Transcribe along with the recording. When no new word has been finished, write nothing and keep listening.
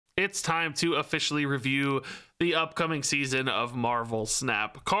it's time to officially review the upcoming season of Marvel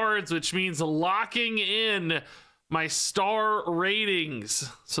Snap Cards, which means locking in my star ratings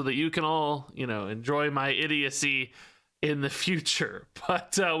so that you can all, enjoy my idiocy in the future.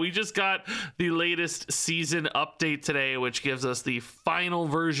 But we just got the latest season update today, which gives us the final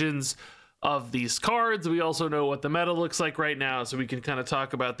versions of these cards. We also know what the meta looks like right now, so we can kind of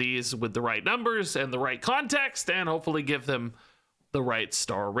talk about these with the right numbers and the right context, and hopefully give them the right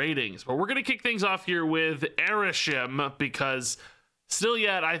star ratings. But we're going to kick things off here with ARISHEM, because still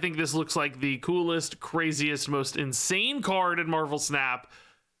yet, I think this looks like the coolest, craziest, most insane card in Marvel Snap.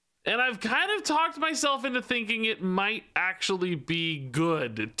 And I've kind of talked myself into thinking it might actually be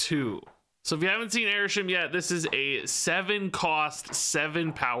good too. So if you haven't seen ARISHEM yet, this is a 7-cost,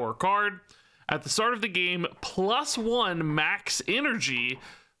 7-power card. At the start of the game, +1 max energy,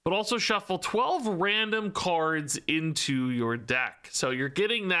 but also shuffle 12 random cards into your deck. So you're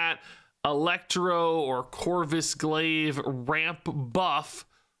getting that Electro or Corvus Glaive ramp buff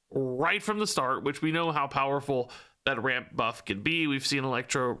right from the start, which we know how powerful that ramp buff can be. We've seen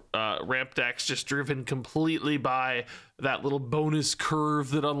Electro ramp decks just driven completely by that little bonus curve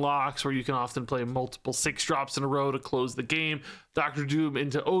that unlocks, where you can often play multiple 6-drops in a row to close the game. Dr. Doom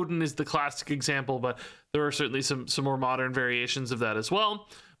into Odin is the classic example, but there are certainly some more modern variations of that as well.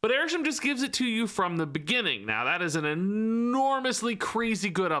 But ARISHEM just gives it to you from the beginning. Now, that is an enormously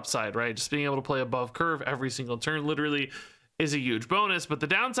crazy good upside, right? Just being able to play above curve every single turn literally is a huge bonus. But the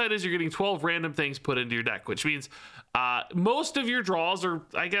downside is you're getting 12 random things put into your deck, which means most of your draws, or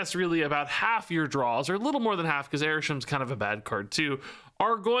I guess really about half your draws, or a little more than half, because ARISHEM's kind of a bad card too,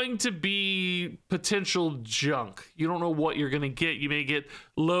 are going to be potential junk. You don't know what you're going to get. You may get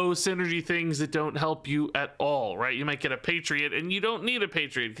low synergy things that don't help you at all, right? You might get a Patriot, and you don't need a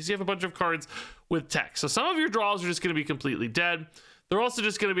Patriot because you have a bunch of cards with tech. So some of your draws are just going to be completely dead. They're also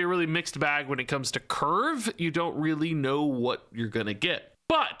just going to be a really mixed bag when it comes to curve. You don't really know what you're going to get.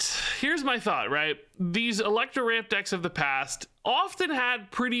 But here's my thought, right? These Electro ramp decks of the past often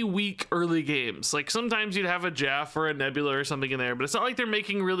had pretty weak early games. Like sometimes you'd have a Jeff or a Nebula or something in there, but it's not like they're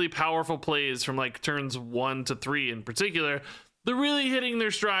making really powerful plays from like turns 1 to 3 in particular. They're really hitting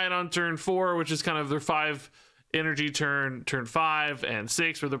their stride on turn 4, which is kind of their 5 energy turn 5 and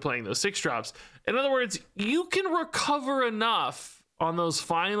 6, where they're playing those 6-drops. In other words, you can recover enough on those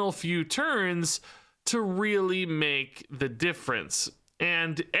final few turns to really make the difference.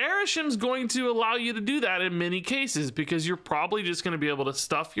 And ARISHEM's going to allow you to do that in many cases, because you're probably just going to be able to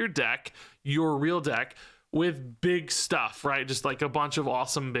stuff your deck, your real deck, with big stuff, right? Just like a bunch of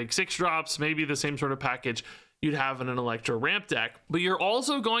awesome big 6-drops, maybe the same sort of package you'd have in an Electro ramp deck. But you're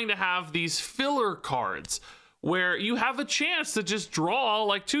also going to have these filler cards where you have a chance to just draw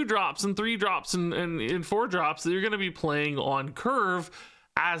like 2-drops and 3-drops and 4-drops that you're going to be playing on curve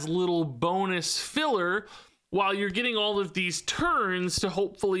as little bonus filler, while you're getting all of these turns to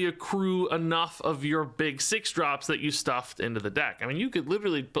hopefully accrue enough of your big 6-drops that you stuffed into the deck. I mean, you could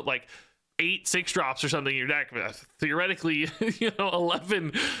literally put like 8 6-drops or something in your deck, but theoretically,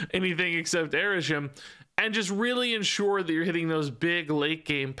 11 anything except ARISHEM, and just really ensure that you're hitting those big late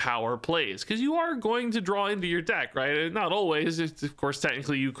game power plays, because you are going to draw into your deck, right? Not always. Of course,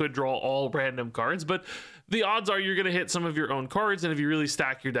 technically you could draw all random cards, but the odds are you're going to hit some of your own cards, and if you really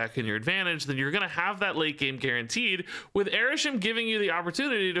stack your deck in your advantage, then you're going to have that late game guaranteed, with ARISHEM giving you the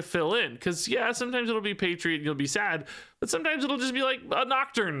opportunity to fill in. Because yeah, sometimes it'll be Patriot and you'll be sad, but sometimes it'll just be like a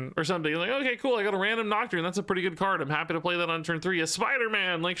Nocturne or something. You're like, okay, cool, I got a random Nocturne, that's a pretty good card, I'm happy to play that on turn 3. A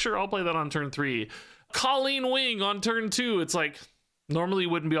Spider-Man, like sure, I'll play that on turn 3. Colleen Wing on turn 2. It's like, normally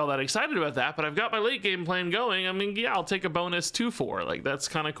wouldn't be all that excited about that, but I've got my late game plan going. I mean, yeah, I'll take a bonus 2/4. Like that's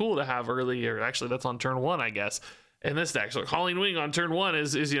kind of cool to have early, or actually that's on turn 1, I guess, in this deck. So Colleen Wing on turn 1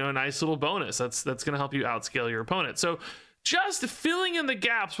 is a nice little bonus. That's going to help you outscale your opponent. So just filling in the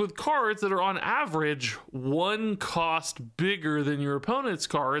gaps with cards that are on average 1 cost bigger than your opponent's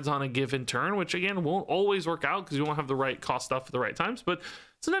cards on a given turn, which again won't always work out because you won't have the right cost stuff at the right times, but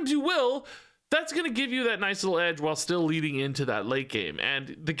sometimes you will. That's going to give you that nice little edge while still leading into that late game.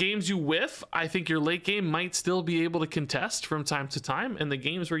 And the games you whiff, I think your late game might still be able to contest from time to time. And the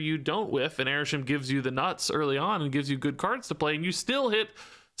games where you don't whiff and ARISHEM gives you the nuts early on and gives you good cards to play, and you still hit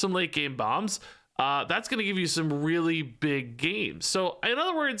some late game bombs, that's going to give you some really big games. So in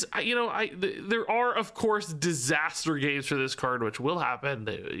other words, there are of course disaster games for this card, which will happen.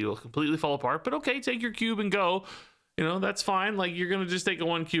 You'll completely fall apart, but okay, take your cube and go. That's fine. Like, you're going to just take a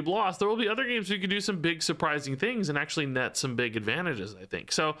 1 cube loss. There will be other games where you can do some big surprising things and actually net some big advantages, I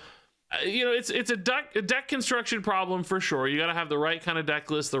think. So, it's a deck construction problem for sure. You got to have the right kind of deck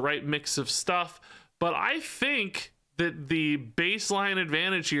list, the right mix of stuff. But I think that the baseline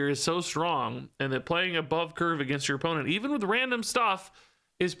advantage here is so strong, and that playing above curve against your opponent, even with random stuff,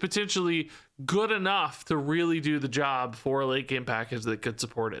 is potentially good enough to really do the job for a late game package that could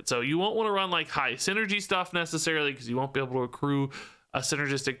support it. So you won't want to run like high synergy stuff necessarily, because you won't be able to accrue a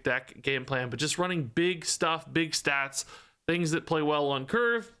synergistic deck game plan, but just running big stuff, big stats, things that play well on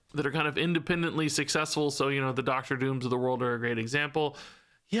curve, that are kind of independently successful. So, you know, the Dr. Dooms of the world are a great example.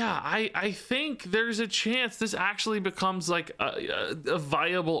 Yeah, I think there's a chance this actually becomes like a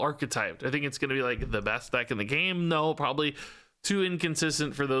viable archetype. I think it's going to be like the best deck in the game. No, probably too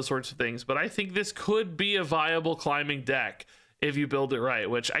inconsistent for those sorts of things, but I think this could be a viable climbing deck if you build it right,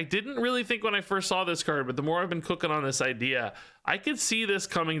 which I didn't really think when I first saw this card, but the more I've been cooking on this idea, I could see this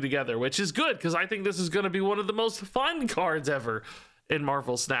coming together, which is good, because I think this is going to be one of the most fun cards ever in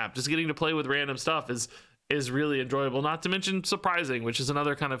Marvel Snap. Just getting to play with random stuff is really enjoyable, not to mention surprising, which is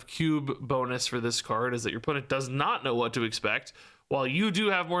another kind of cube bonus for this card, is that your opponent does not know what to expect, while you do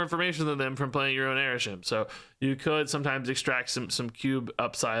have more information than them from playing your own ARISHEM. So you could sometimes extract some cube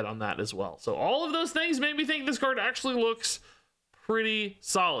upside on that as well. So all of those things made me think this card actually looks pretty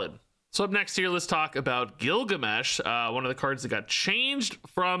solid. So up next here, let's talk about Gilgamesh, one of the cards that got changed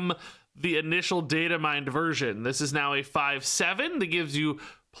from the initial data mined version. This is now a 5/7 that gives you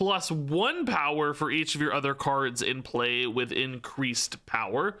 +1 power for each of your other cards in play with increased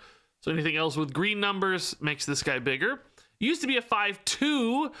power. So anything else with green numbers makes this guy bigger. It used to be a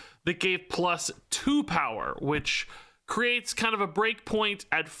 5/2 that gave +2 power, which creates kind of a breakpoint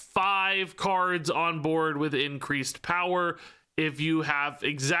at 5 cards on board with increased power. If you have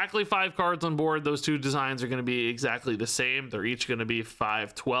exactly 5 cards on board, those two designs are going to be exactly the same. They're each going to be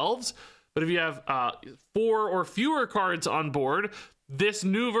 5/12s. But if you have 4 or fewer cards on board, this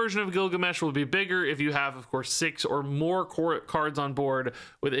new version of Gilgamesh will be bigger. If you have, of course, 6 or more cards on board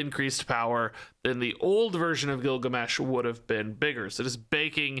with increased power, then the old version of Gilgamesh would have been bigger. So just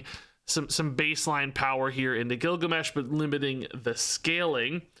baking some baseline power here into Gilgamesh, but limiting the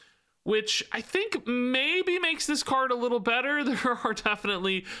scaling, which I think maybe makes this card a little better. There are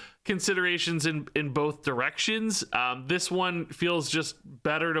definitely considerations in both directions. This one feels just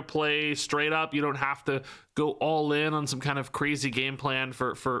better to play straight up. You don't have to go all in on some kind of crazy game plan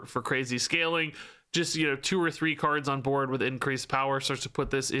for crazy scaling. Just, you know, 2 or 3 cards on board with increased power starts to put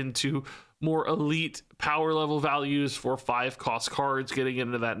this into more elite power level values for 5-cost cards, getting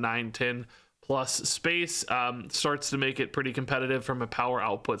into that 9-10 plus space. Starts to make it pretty competitive from a power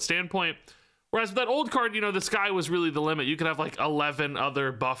output standpoint. Whereas with that old card, you know, the sky was really the limit. You could have like 11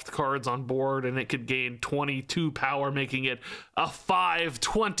 other buffed cards on board and it could gain 22 power, making it a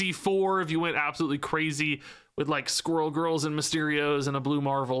 5/24 if you went absolutely crazy with like Squirrel Girls and Mysterios and a Blue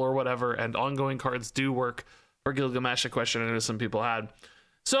Marvel or whatever. And ongoing cards do work for Gilgamesh, a question I know some people had.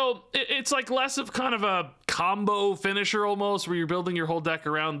 So it's like less of kind of a combo finisher almost, where you're building your whole deck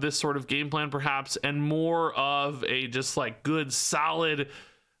around this sort of game plan perhaps, and more of a just like good, solid,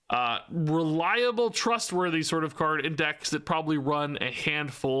 reliable, trustworthy sort of card in decks that probably run a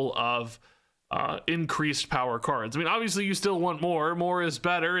handful of increased power cards. I mean, obviously you still want more is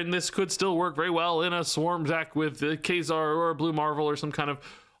better, and this could still work very well in a Swarm deck with Kazar or a Blue Marvel or some kind of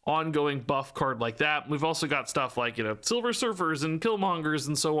ongoing buff card like that. We've also got stuff like, you know, Silver Surfers and Killmongers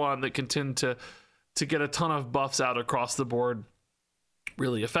and so on that can tend to get a ton of buffs out across the board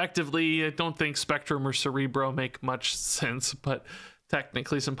really effectively. I don't think Spectrum or Cerebro make much sense, but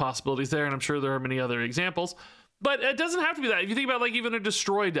technically some possibilities there, and I'm sure there are many other examples. But it doesn't have to be that. If you think about like even a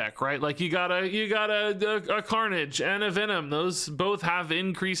Destroy deck, right? Like you got a Carnage and a Venom. Those both have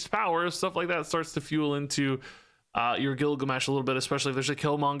increased power. Stuff like that starts to fuel into your Gilgamesh a little bit, especially if there's a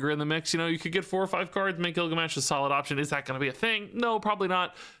Killmonger in the mix. You know, you could get 4 or 5 cards, make Gilgamesh a solid option. Is that going to be a thing? No, probably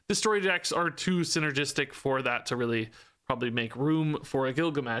not. Destroy decks are too synergistic for that to really probably make room for a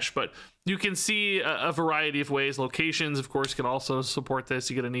Gilgamesh, but you can see a variety of ways. Locations, of course, can also support this.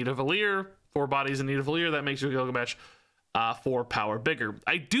 You get a Nidavellir, 4 bodies in Nidavellir. That makes your Gilgamesh 4 power bigger.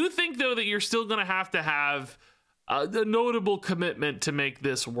 I do think, though, that you're still going to have a notable commitment to make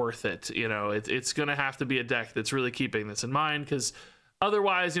this worth it. You know, it's going to have to be a deck that's really keeping this in mind, because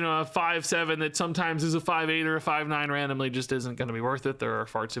otherwise, you know, a 5/7 that sometimes is a 5/8 or a 5/9 randomly just isn't going to be worth it. There are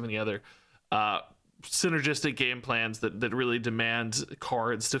far too many other synergistic game plans that really demand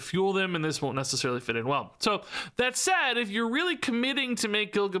cards to fuel them, and this won't necessarily fit in well. So that said, if you're really committing to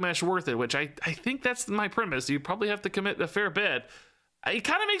make Gilgamesh worth it, which I think that's my premise, you probably have to commit a fair bit. It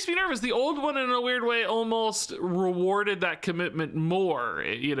kind of makes me nervous. The old one, in a weird way, almost rewarded that commitment more.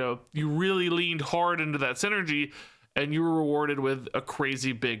 You know, you really leaned hard into that synergy, and you were rewarded with a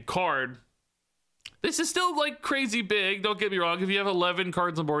crazy big card. This is still like crazy big, don't get me wrong. If you have 11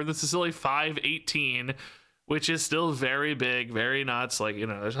 cards on board, this is still a 5/18, which is still very big, very nuts. Like, you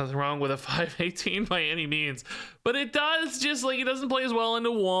know, there's nothing wrong with a 518 by any means, but it does just like, it doesn't play as well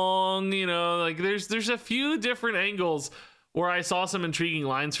into Wong, you know, like there's a few different angles where I saw some intriguing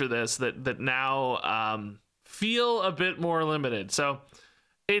lines for this that now feel a bit more limited. So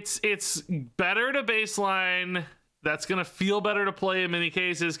it's better to baseline. That's going to feel better to play in many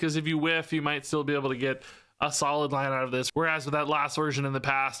cases, because if you whiff, you might still be able to get a solid line out of this. Whereas with that last version in the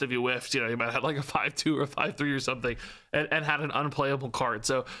past, if you whiffed, you know, you might have like a 5-2 or 5-3 or something and had an unplayable card.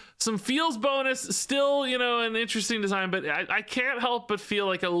 So some feels bonus, still, you know, an interesting design, but I can't help but feel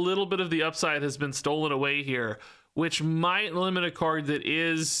like a little bit of the upside has been stolen away here, which might limit a card that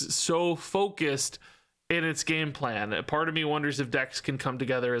is so focused in its game plan. Part of me wonders if decks can come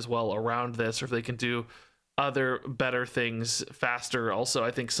together as well around this, or if they can do other better things faster. Also, I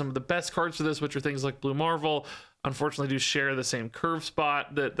think some of the best cards for this, which are things like Blue Marvel, unfortunately do share the same curve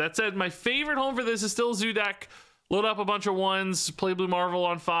spot. That said, my favorite home for this is still Zoo deck. Load up a bunch of ones, play Blue Marvel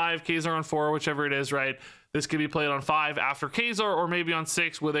on 5, Kazar on 4, whichever it is, right? This could be played on 5 after Kazar, or maybe on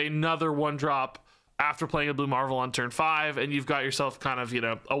 6 with another 1-drop after playing a Blue Marvel on turn 5, and you've got yourself kind of, you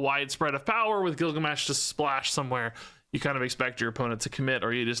know, a wide spread of power with Gilgamesh to splash somewhere. You kind of expect your opponent to commit,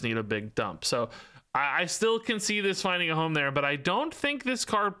 or you just need a big dump. So I still can see this finding a home there, but I don't think this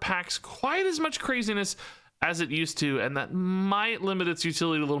card packs quite as much craziness as it used to, and that might limit its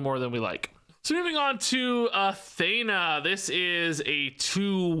utility a little more than we like. So moving on to Thena. This is a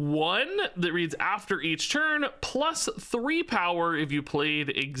 2/1 that reads after each turn, plus 3 power if you played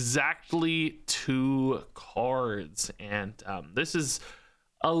exactly 2 cards. And this is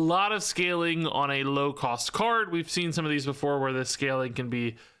a lot of scaling on a low cost card. We've seen some of these before where the scaling can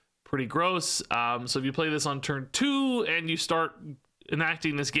be pretty gross. So if you play this on turn 2 and you start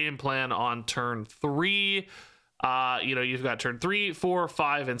enacting this game plan on turn 3, you know, you've got turn 3, 4,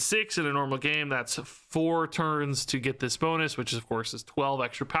 5, and 6 in a normal game. That's 4 turns to get this bonus, which of course is 12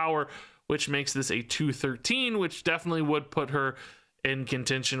 extra power, which makes this a 2/13, which definitely would put her in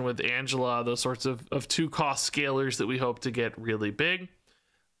contention with Angela, those sorts of 2-cost scalers that we hope to get really big.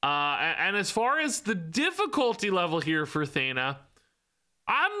 And as far as the difficulty level here for Thena,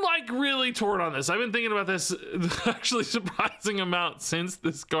 I'm like really torn on this. I've been thinking about this actually surprising amount since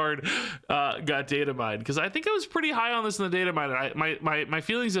this card got data mined, because I think I was pretty high on this in the data mine. My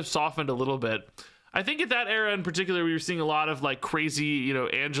feelings have softened a little bit. I think at that era in particular, we were seeing a lot of like crazy, you know,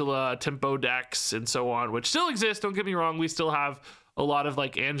 Angela tempo decks and so on, which still exist. Don't get me wrong. We still have a lot of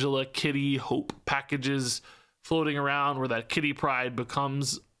like Angela Kitty Hope packages floating around where that Kitty Pride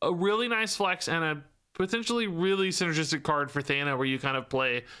becomes a really nice flex and a potentially really synergistic card for Thena, where you kind of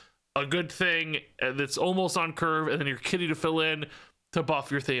play a good thing that's almost on curve and then your Kitty to fill in to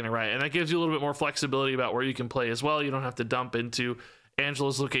buff your Thena, right? And that gives you a little bit more flexibility about where you can play as well. You don't have to dump into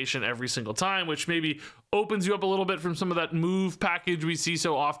Angela's location every single time, which maybe opens you up a little bit from some of that move package we see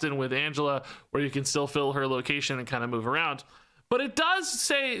so often with Angela, where you can still fill her location and kind of move around. But it does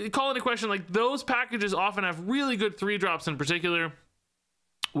say, call into question, like those packages often have really good 3-drops in particular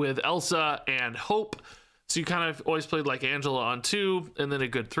with Elsa and Hope. So you kind of always played like Angela on 2 and then a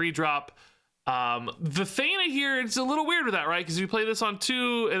good 3-drop. The Thena here, it's a little weird with that, right? Because you play this on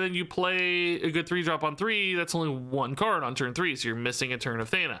 2 and then you play a good 3-drop on 3. That's only 1 card on turn 3, so you're missing a turn of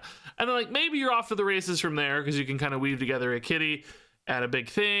Thena. And then like maybe you're off to the races from there, because you can kind of weave together a Kitty and a big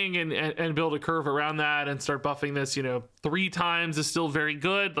thing and build a curve around that and start buffing this, you know, 3 times is still very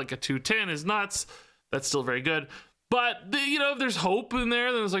good. Like a 2/10 is nuts. That's still very good. But, you know, if there's hope in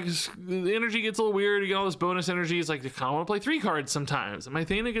there, then it's like the energy gets a little weird. You get all this bonus energy. It's like you kind of want to play 3 cards sometimes. And my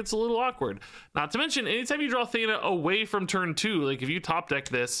Thena gets a little awkward. Not to mention, anytime you draw Thena away from turn 2, like if you top deck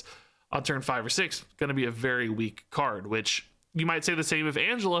this on turn 5 or 6, it's going to be a very weak card, which you might say the same of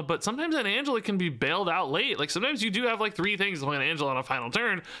Angela, but sometimes an Angela can be bailed out late. Like sometimes you do have like 3 things to play an Angela on a final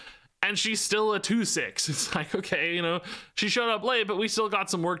turn, and she's still a 2/6. It's like, okay, you know, she showed up late, but we still got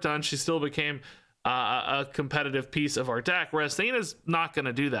some work done. She still became a competitive piece of our deck, whereas Thena's not going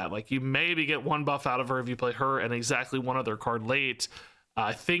to do that. Like you maybe get 1 buff out of her if you play her and exactly 1 other card late.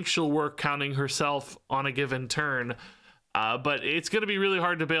 I think she'll work counting herself on a given turn, but it's going to be really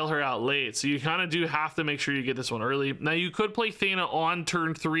hard to bail her out late, so you kind of do have to make sure you get this one early. Now you could play Thena on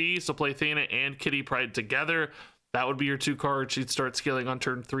turn 3, so play Thena and Kitty Pride together. That would be your 2 cards. She'd start scaling on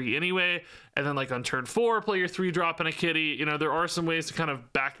turn 3 anyway. And then like on turn 4, play your 3-drop and a Kitty. You know, there are some ways to kind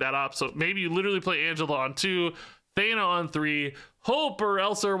of back that up. So maybe you literally play Angela on 2, Thena on 3, Hope or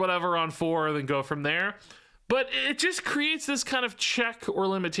Elsa or whatever on 4, and then go from there. But it just creates this kind of check or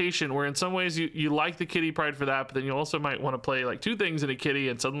limitation where in some ways you like the Kitty Pride for that, but then you also might want to play like 2 things in a Kitty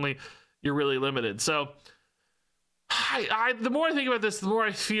and suddenly you're really limited. So The more I think about this, the more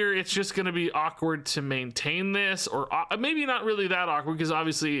I fear it's just going to be awkward to maintain this, or maybe not really that awkward, because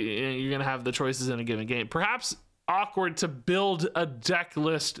obviously you're going to have the choices in a given game. Perhaps awkward to build a deck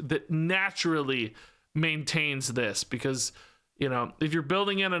list that naturally maintains this, because, you know, if you're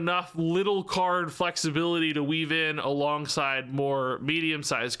building in enough little card flexibility to weave in alongside more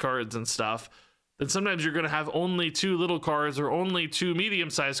medium-sized cards and stuff, then sometimes you're going to have only 2 little cards or only 2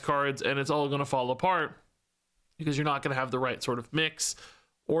 medium-sized cards, and it's all going to fall apart, because you're not going to have the right sort of mix,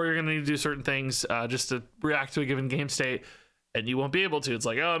 or you're going to need to do certain things just to react to a given game state, and you won't be able to. It's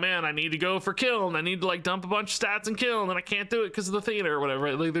like, oh man, I need to go for kill, and I need to like dump a bunch of stats and kill, and then I can't do it because of the Thena or whatever.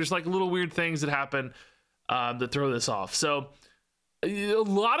 Right? Like, there's like little weird things that happen that throw this off. So a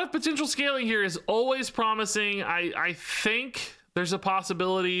lot of potential scaling here is always promising. I think there's a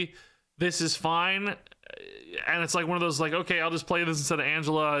possibility this is fine. And it's like one of those, like, okay, I'll just play this instead of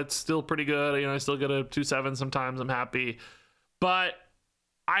Angela. It's still pretty good. You know, I still get a 2/7 sometimes. I'm happy. But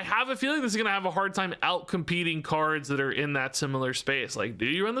I have a feeling this is going to have a hard time out-competing cards that are in that similar space. Like, do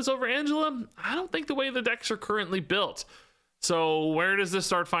you run this over Angela? I don't think the way the decks are currently built. So where does this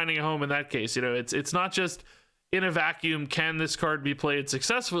start finding a home in that case? You know, it's not just in a vacuum, can this card be played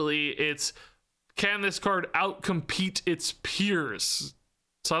successfully? It's, can this card out-compete its peers?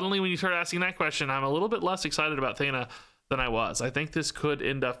 Suddenly, when you start asking that question, I'm a little bit less excited about Thena than I was. I think this could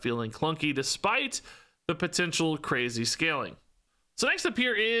end up feeling clunky despite the potential crazy scaling. So next up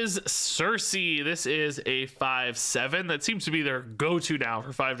here is Sersi. This is a 5/7. That seems to be their go-to now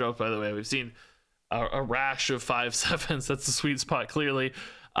for 5-drops, by the way. We've seen a rash of 5/7s. That's the sweet spot, clearly.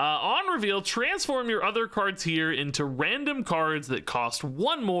 On reveal, transform your other cards here into random cards that cost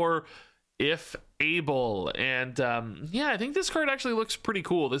 1 more if able. And yeah, I think this card actually looks pretty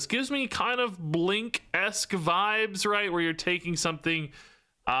cool. This gives me kind of Blink-esque vibes, right? Where you're taking something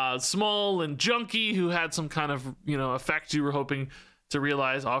small and junky who had some kind of, you know, effect you were hoping to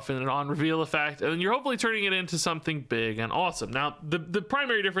realize, often an on-reveal effect, and then you're hopefully turning it into something big and awesome. Now, the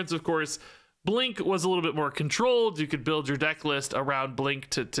primary difference, of course, Blink was a little bit more controlled. You could build your deck list around Blink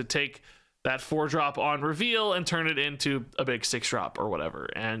to take that 4-drop on reveal and turn it into a big 6-drop or whatever.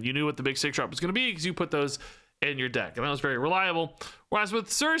 And you knew what the big 6-drop was going to be because you put those in your deck, and that was very reliable. Whereas with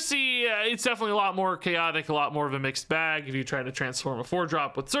Sersi, it's definitely a lot more chaotic, a lot more of a mixed bag. If you try to transform a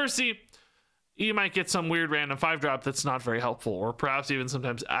 4-drop with Sersi, you might get some weird random 5-drop that's not very helpful, or perhaps even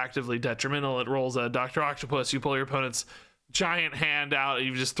sometimes actively detrimental. It rolls a Dr. Octopus, you pull your opponent's giant hand out, and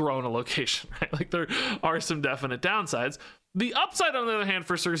you've just thrown a location, right? Like, there are some definite downsides. The upside, on the other hand,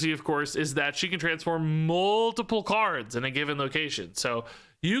 for Sersi, of course, is that she can transform multiple cards in a given location. So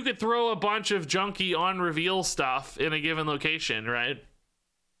you could throw a bunch of junky on-reveal stuff in a given location, right?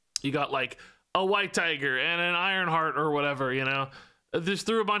 You got, like, a White Tiger and an Ironheart or whatever, you know? Just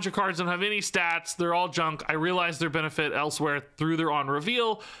threw a bunch of cards that don't have any stats. They're all junk. I realize their benefit elsewhere through their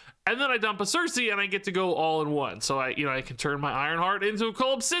on-reveal. And then I dump a Sersi, and I get to go all in one. So I can turn my Ironheart into a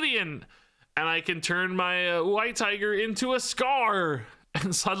Cold Obsidian, and I can turn my White Tiger into a Scar.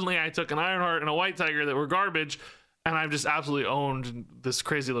 And suddenly I took an Ironheart and a White Tiger that were garbage, and I've just absolutely owned this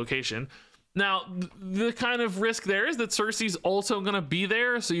crazy location. Now, the kind of risk there is that Sersi's also going to be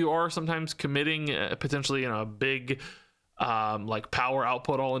there, so you are sometimes committing potentially, you know, a big like power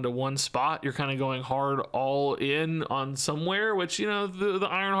output all into one spot. You're kind of going hard all in on somewhere, which, you know, the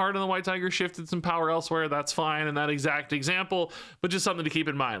Ironheart and the White Tiger shifted some power elsewhere. That's fine in that exact example, but just something to keep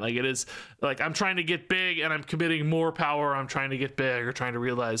in mind. Like, it is like, I'm trying to get big and I'm committing more power. I'm trying to get big or trying to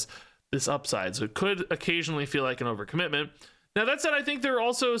realize this upside. So it could occasionally feel like an overcommitment. Now, that said, I think there are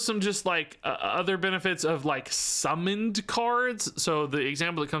also some just like other benefits of like summoned cards. So the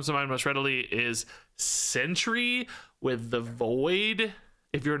example that comes to mind most readily is Sentry with the Void.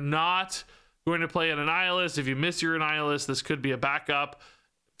 If you're not going to play an Annihilus, if you miss your Annihilus, this could be a backup.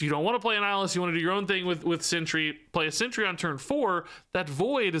 If you don't want to play Annihilus, you want to do your own thing with Sentry, play a Sentry on turn 4. That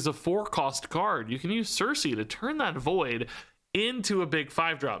Void is a 4-cost card. You can use Sersi to turn that Void into a big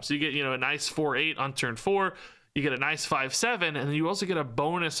 5-drop. So you get, you know, a nice 4/8 on turn 4. You get a nice 5/7, and then you also get a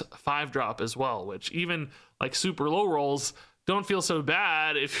bonus 5-drop as well, which even like super low rolls don't feel so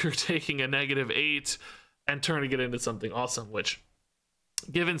bad if you're taking a -8 and turning it into something awesome, which,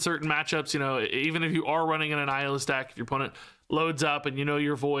 given certain matchups, you know, even if you are running an Annihilus deck, if your opponent loads up and you know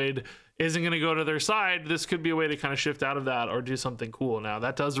your Void isn't going to go to their side, this could be a way to kind of shift out of that or do something cool. Now,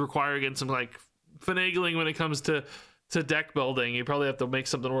 that does require, again, some like finagling when it comes to deck building. You probably have to make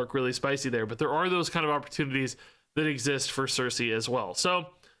something work really spicy there, but there are those kind of opportunities that exist for Sersi as well. So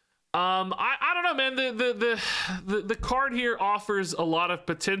I don't know, man. The card here offers a lot of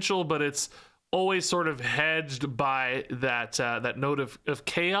potential, but it's always sort of hedged by that that note of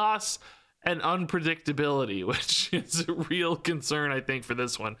chaos and unpredictability, which is a real concern, I think, for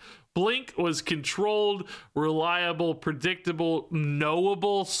this one. Blink was controlled, reliable, predictable,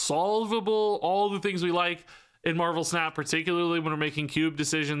 knowable, solvable, all the things we like in Marvel Snap, particularly when we're making cube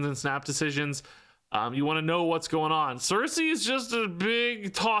decisions and snap decisions. You want to know what's going on. Sersi is just a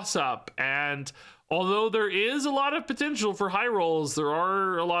big toss-up, and although there is a lot of potential for high rolls, there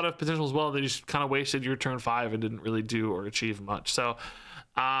are a lot of potential as well that you just kind of wasted your turn 5 and didn't really do or achieve much. So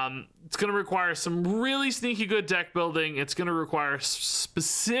it's going to require some really sneaky good deck building. It's going to require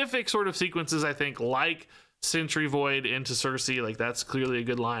specific sort of sequences, I think, like Sentry Void into Sersi. Like, that's clearly a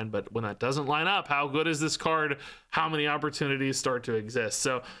good line, but when that doesn't line up, how good is this card? How many opportunities start to exist?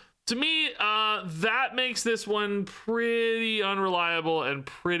 So to me, that makes this one pretty unreliable and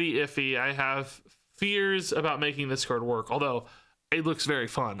pretty iffy. I have fears about making this card work, although it looks very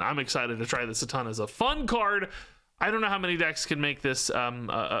fun. I'm excited to try this a ton as a fun card. I don't know how many decks can make this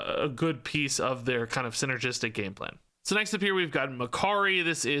a good piece of their kind of synergistic game plan. So next up here, we've got Makkari.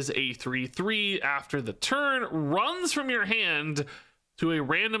 This is a 3/3. After the turn, runs from your hand to a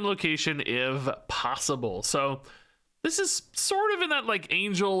random location if possible. So this is sort of in that like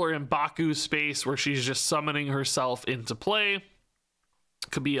Angel or M'Baku space where she's just summoning herself into play.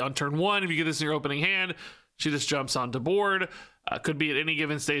 Could be on turn 1. If you get this in your opening hand, she just jumps onto board. Could be at any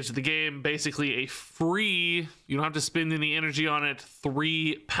given stage of the game. Basically a free, you don't have to spend any energy on it,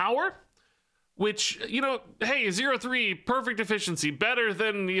 3 power. Which, you know, hey, 0/3, perfect efficiency, better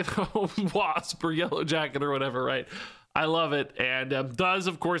than, you know, Wasp or Yellow Jacket or whatever, right? I love it, and does,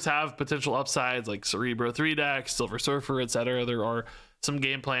 of course, have potential upsides like Cerebro 3 deck, Silver Surfer, etc. There are some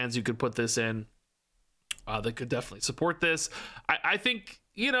game plans you could put this in that could definitely support this. I think,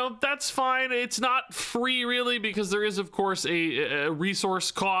 you know, that's fine. It's not free, really, because there is, of course, a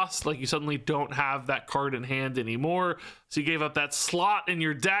resource cost. Like, you suddenly don't have that card in hand anymore. So you gave up that slot in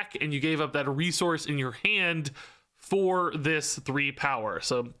your deck, and you gave up that resource in your hand for this 3 power.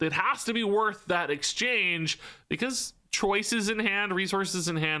 So it has to be worth that exchange, because choices in hand, resources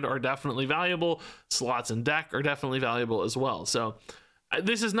in hand are definitely valuable. Slots in deck are definitely valuable as well. So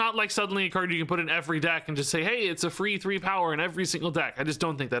this is not like suddenly a card you can put in every deck and just say, hey, it's a free 3 power in every single deck. I just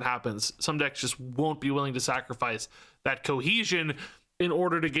don't think that happens. Some decks just won't be willing to sacrifice that cohesion in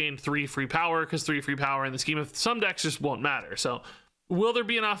order to gain 3 free power, because 3 free power in the scheme of some decks just won't matter. So will there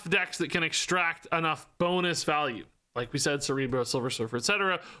be enough decks that can extract enough bonus value? Like we said, Cerebro, Silver Surfer,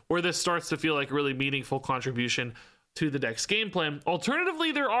 etc., where this starts to feel like a really meaningful contribution to the deck's game plan.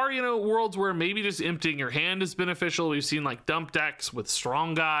 Alternatively, there are, you know, worlds where maybe just emptying your hand is beneficial. We've seen like dump decks with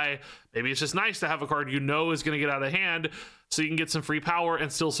Strong Guy. Maybe it's just nice to have a card you know is going to get out of hand so you can get some free power and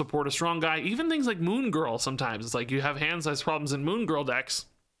still support a Strong Guy. Even things like Moon Girl, sometimes it's like you have hand size problems in Moon Girl decks.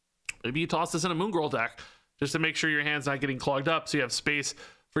 Maybe you toss this in a Moon Girl deck just to make sure your hand's not getting clogged up so you have space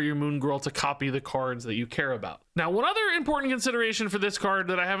for your Moon Girl to copy the cards that you care about. Now, one other important consideration for this card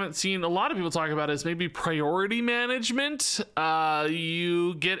that I haven't seen a lot of people talk about is maybe priority management.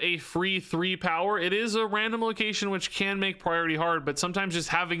 You get a free 3 power. It is a random location, which can make priority hard, but sometimes just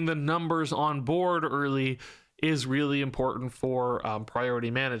having the numbers on board early is really important for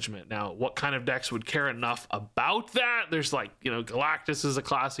priority management. Now, what kind of decks would care enough about that? There's like, you know, Galactus is a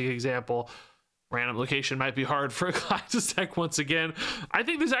classic example. Random location might be hard for a Galactus deck once again. I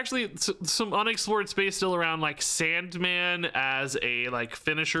think there's actually some unexplored space still around, like Sandman as a like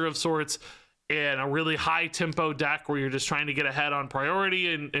finisher of sorts in a really high tempo deck where you're just trying to get ahead on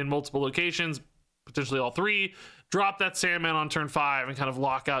priority in multiple locations, potentially all 3. Drop that Sandman on turn 5 and kind of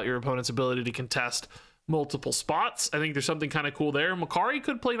lock out your opponent's ability to contest multiple spots. I think there's something kind of cool there. Makkari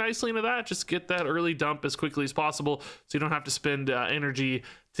could play nicely into that. Just get that early dump as quickly as possible so you don't have to spend energy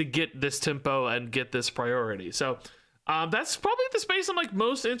to get this tempo and get this priority. So that's probably the space I'm like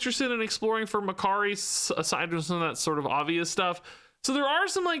most interested in exploring for Makkari, aside from some of that sort of obvious stuff. So there are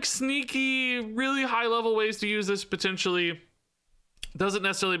some like sneaky, really high level ways to use this potentially. Doesn't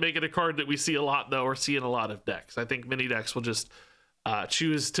necessarily make it a card that we see a lot though, or see in a lot of decks. I think many decks will just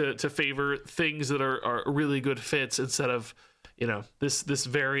choose to favor things that are really good fits instead of, you know, this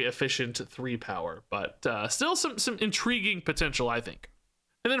very efficient 3 power, but still some intriguing potential, I think.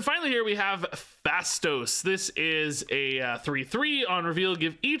 And then finally here we have Phastos. This is a 3/3. On reveal,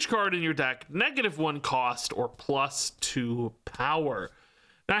 give each card in your deck -1 cost or +2 power.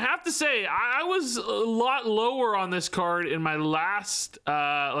 Now, I have to say, I was a lot lower on this card in my last,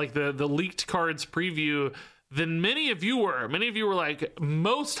 like the leaked cards preview than many of you were. Many of you were like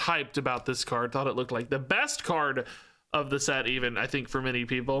most hyped about this card, thought it looked like the best card of the set even, I think, for many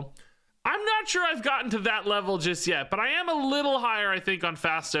people. I'm not sure I've gotten to that level just yet, but I am a little higher, I think, on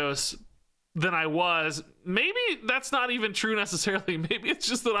Phastos than I was. Maybe that's not even true necessarily. Maybe it's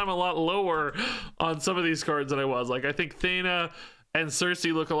just that I'm a lot lower on some of these cards than I was. Like, I think Thena and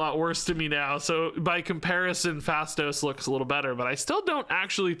Sersi look a lot worse to me now. So by comparison, Phastos looks a little better, but I still don't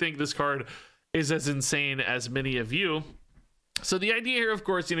actually think this card is as insane as many of you. So the idea here, of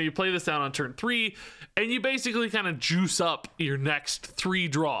course, you play this down on turn 3, and you basically kind of juice up your next 3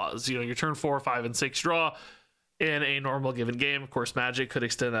 draws. Your turn 4, 5, and 6 draw in a normal given game. Of course, Magic could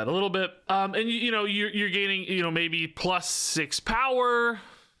extend that a little bit. And you're gaining, maybe +6 power.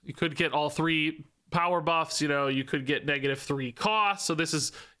 You could get all 3 power buffs. You could get -3 cost. So this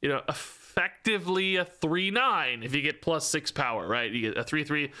is, effectively a 3/9 if you get +6 power, right? You get a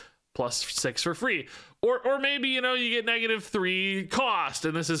 3/3 +6 for free. Or maybe, you get -3 cost,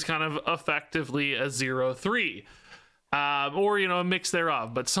 and this is kind of effectively a 0/3. Or a mix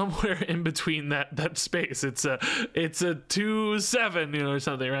thereof, but somewhere in between that space, it's a 2/7, or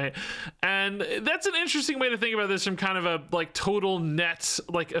something, right? And that's an interesting way to think about this from kind of a like total net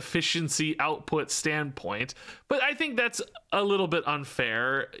like efficiency output standpoint. But I think that's a little bit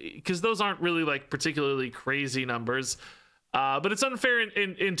unfair because those aren't really like particularly crazy numbers. But it's unfair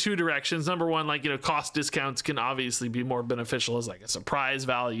in 2 directions. Number one, like, cost discounts can obviously be more beneficial as like a surprise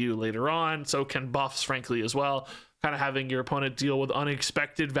value later on. So can buffs, frankly, as well. Kind of having your opponent deal with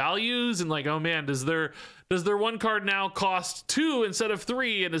unexpected values and like, oh man, does their one card now cost 2 instead of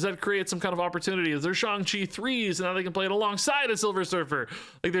 3? And does that create some kind of opportunity? Is there Shang-Chi 3s and now they can play it alongside a Silver Surfer?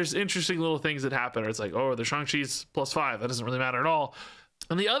 Like, there's interesting little things that happen. Or it's like, oh, the Shang-Chi's +5. That doesn't really matter at all.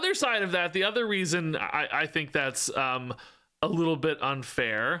 On the other side of that, the other reason I think that's a little bit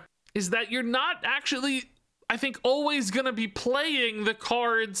unfair is that you're not actually, I think, always going to be playing the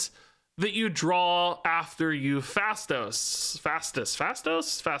cards that you draw after you Phastos.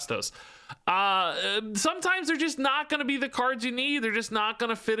 Sometimes they're just not going to be the cards you need. They're just not going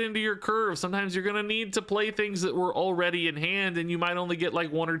to fit into your curve. Sometimes you're going to need to play things that were already in hand, and you might only get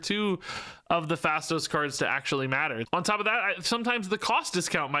like 1 or 2 of the Phastos cards to actually matter. On top of that, sometimes the cost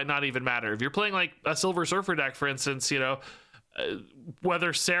discount might not even matter. If you're playing like a Silver Surfer deck, for instance,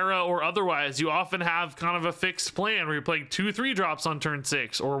 whether Sarah or otherwise, you often have kind of a fixed plan where you're playing 2 3-drops on turn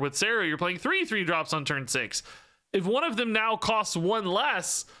 6, or with Sarah, you're playing 3 3-drops on turn 6. If one of them now costs 1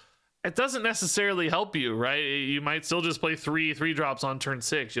 less, it doesn't necessarily help you, right? You might still just play 3 3-drops on turn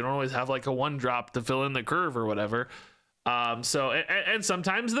 6. You don't always have like a 1-drop to fill in the curve or whatever. And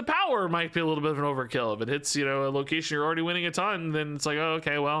sometimes the power might be a little bit of an overkill. If it hits, a location you're already winning a ton, then it's like, oh,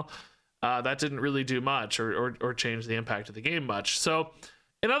 okay, well, that didn't really do much or change the impact of the game much. So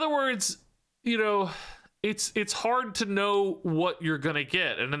in other words, it's hard to know what you're going to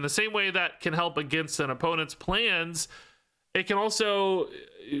get. And in the same way that can help against an opponent's plans, it can also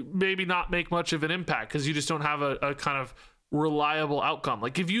maybe not make much of an impact because you just don't have a kind of reliable outcome.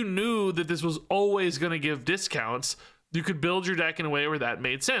 Like if you knew that this was always going to give discounts, you could build your deck in a way where that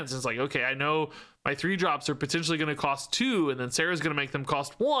made sense. It's like, okay, I know my 3-drops are potentially going to cost 2, and then Sarah's going to make them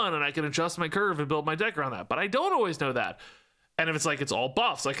cost 1, and I can adjust my curve and build my deck around that. But I don't always know that. And if it's like it's all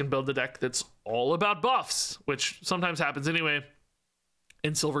buffs, I can build a deck that's all about buffs, which sometimes happens anyway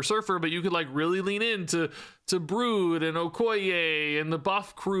in Silver Surfer. But you could like really lean into Brood and Okoye and the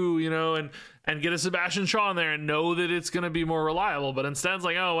buff crew, and get a Sebastian Shaw in there and know that it's going to be more reliable. But instead it's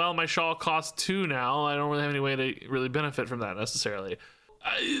like, oh, well, my Shaw costs 2 now. I don't really have any way to really benefit from that necessarily.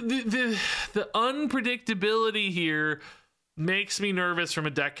 The unpredictability here makes me nervous from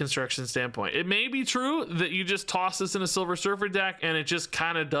a deck construction standpoint. It may be true that you just toss this in a Silver Surfer deck and it just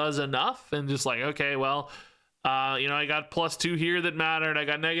kind of does enough and just like, okay, well, I got +2 here that mattered. I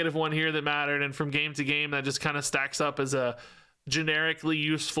got -1 here that mattered. And from game to game, that just kind of stacks up as a generically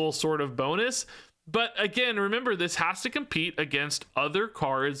useful sort of bonus. But again, remember, this has to compete against other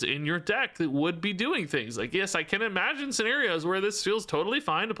cards in your deck that would be doing things. Like, yes, I can imagine scenarios where this feels totally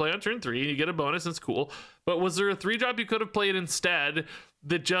fine to play on turn 3 and you get a bonus and it's cool. But was there a 3-drop you could have played instead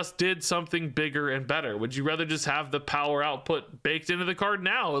that just did something bigger and better? Would you rather just have the power output baked into the card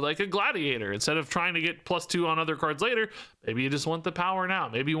now, like a Gladiator, instead of trying to get +2 on other cards later? Maybe you just want the power now.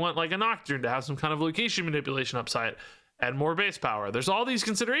 Maybe you want like a Nocturne to have some kind of location manipulation upside and more base power. There's all these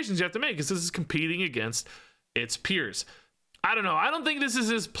considerations you have to make because this is competing against its peers. I don't know. I don't think this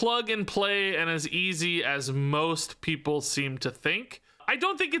is as plug and play and as easy as most people seem to think. I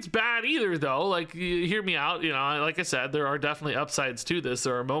don't think it's bad either, though. Like, hear me out. Like I said, there are definitely upsides to this.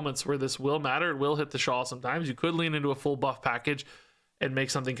 There are moments where this will matter. It will hit the shawl sometimes. You could lean into a full buff package and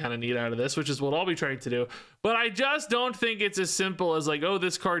make something kind of neat out of this, which is what I'll be trying to do. But I just don't think it's as simple as like, oh,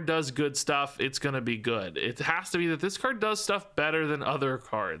 this card does good stuff, it's going to be good. It has to be that this card does stuff better than other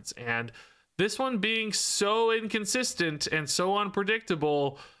cards. And this one being so inconsistent and so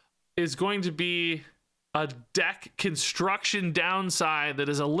unpredictable, is going to be a deck construction downside that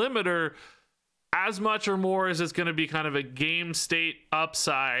is a limiter as much or more as it's going to be kind of a game state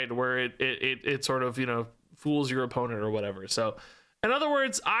upside where it sort of, you know, fools your opponent or whatever. So in other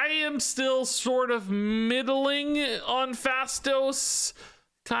words, I am still sort of middling on Phastos.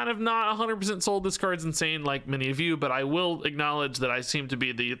 Kind of not 100% sold. This card's insane like many of you, but I will acknowledge that I seem to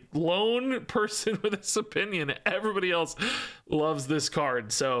be the lone person with this opinion. Everybody else loves this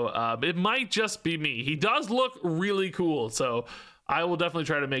card, so it might just be me. He does look really cool, so I will definitely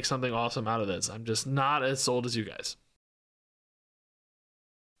try to make something awesome out of this. I'm just not as sold as you guys.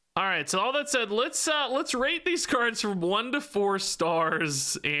 All right, so all that said, let's rate these cards from 1 to 4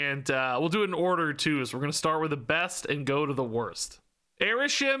 stars, and we'll do it in order too. So we're gonna start with the best and go to the worst.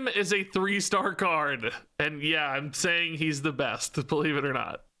 ARISHEM is a 3-star card, and yeah, I'm saying he's the best, believe it or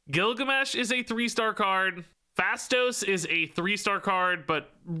not. Gilgamesh is a 3-star card. Phastos is a 3-star card,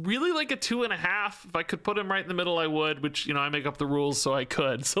 but really like a 2.5. If I could put him right in the middle, I would, which, you know, I make up the rules, so I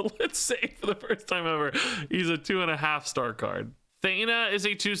could. So let's say for the first time ever, he's a 2.5-star card. Thena is a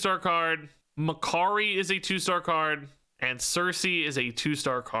 2-star card. Makkari is a 2-star card. And Sersi is a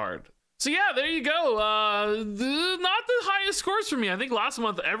 2-star card. So yeah, there you go. Not the highest scores for me. I think last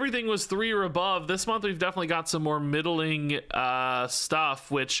month everything was 3 or above. This month we've definitely got some more middling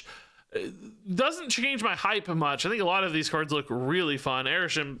stuff, which doesn't change my hype much. I think a lot of these cards look really fun.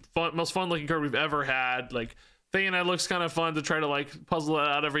 ARISHEM, most fun looking card we've ever had. Like Thena looks kind of fun to try to like puzzle it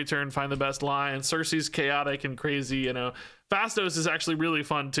out every turn, find the best line. Sersi's chaotic and crazy, you know. Phastos is actually really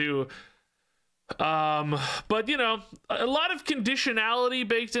fun too. But you know, a lot of conditionality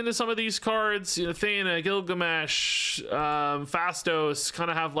baked into some of these cards. You know, Thena, Gilgamesh, Phastos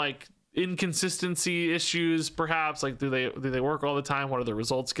kind of have like inconsistency issues, perhaps. Like, do they work all the time? What are the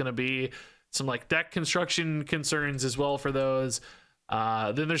results going to be? Some like deck construction concerns as well for those.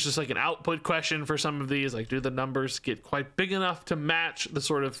 Then there's just like an output question for some of these. Like, do the numbers get quite big enough to match the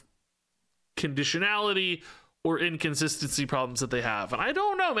sort of conditionality or inconsistency problems that they have? And I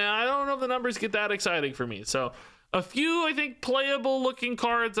don't know, man. I don't know if the numbers get that exciting for me. So a few, I think, playable looking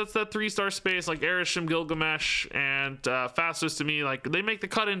cards. That's that 3-star space, like ARISHEM, Gilgamesh, and Phastos to me. Like, they make the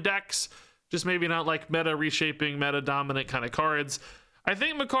cut in decks, just maybe not like meta reshaping, meta dominant kind of cards. I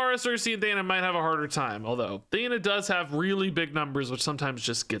think Makkari, Sersi, and Thena might have a harder time. Although Thena does have really big numbers, which sometimes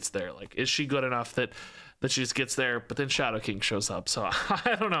just gets there. Like, is she good enough that she just gets there? But then Shadow King shows up, so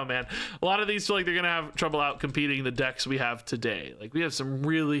I don't know, man. A lot of these feel like they're gonna have trouble out competing the decks we have today. Like, we have some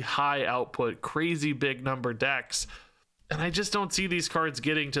really high output, crazy big number decks, and I just don't see these cards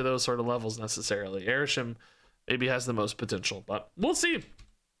getting to those sort of levels necessarily. ARISHEM maybe has the most potential, but we'll see.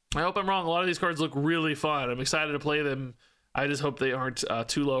 I hope I'm wrong. A lot of these cards look really fun. I'm excited to play them. I just hope they aren't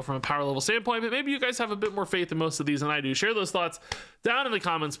too low from a power level standpoint, but maybe you guys have a bit more faith in most of these than I do. Share those thoughts down in the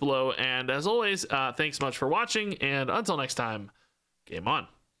comments below, and as always, thanks so much for watching, and until next time, game on.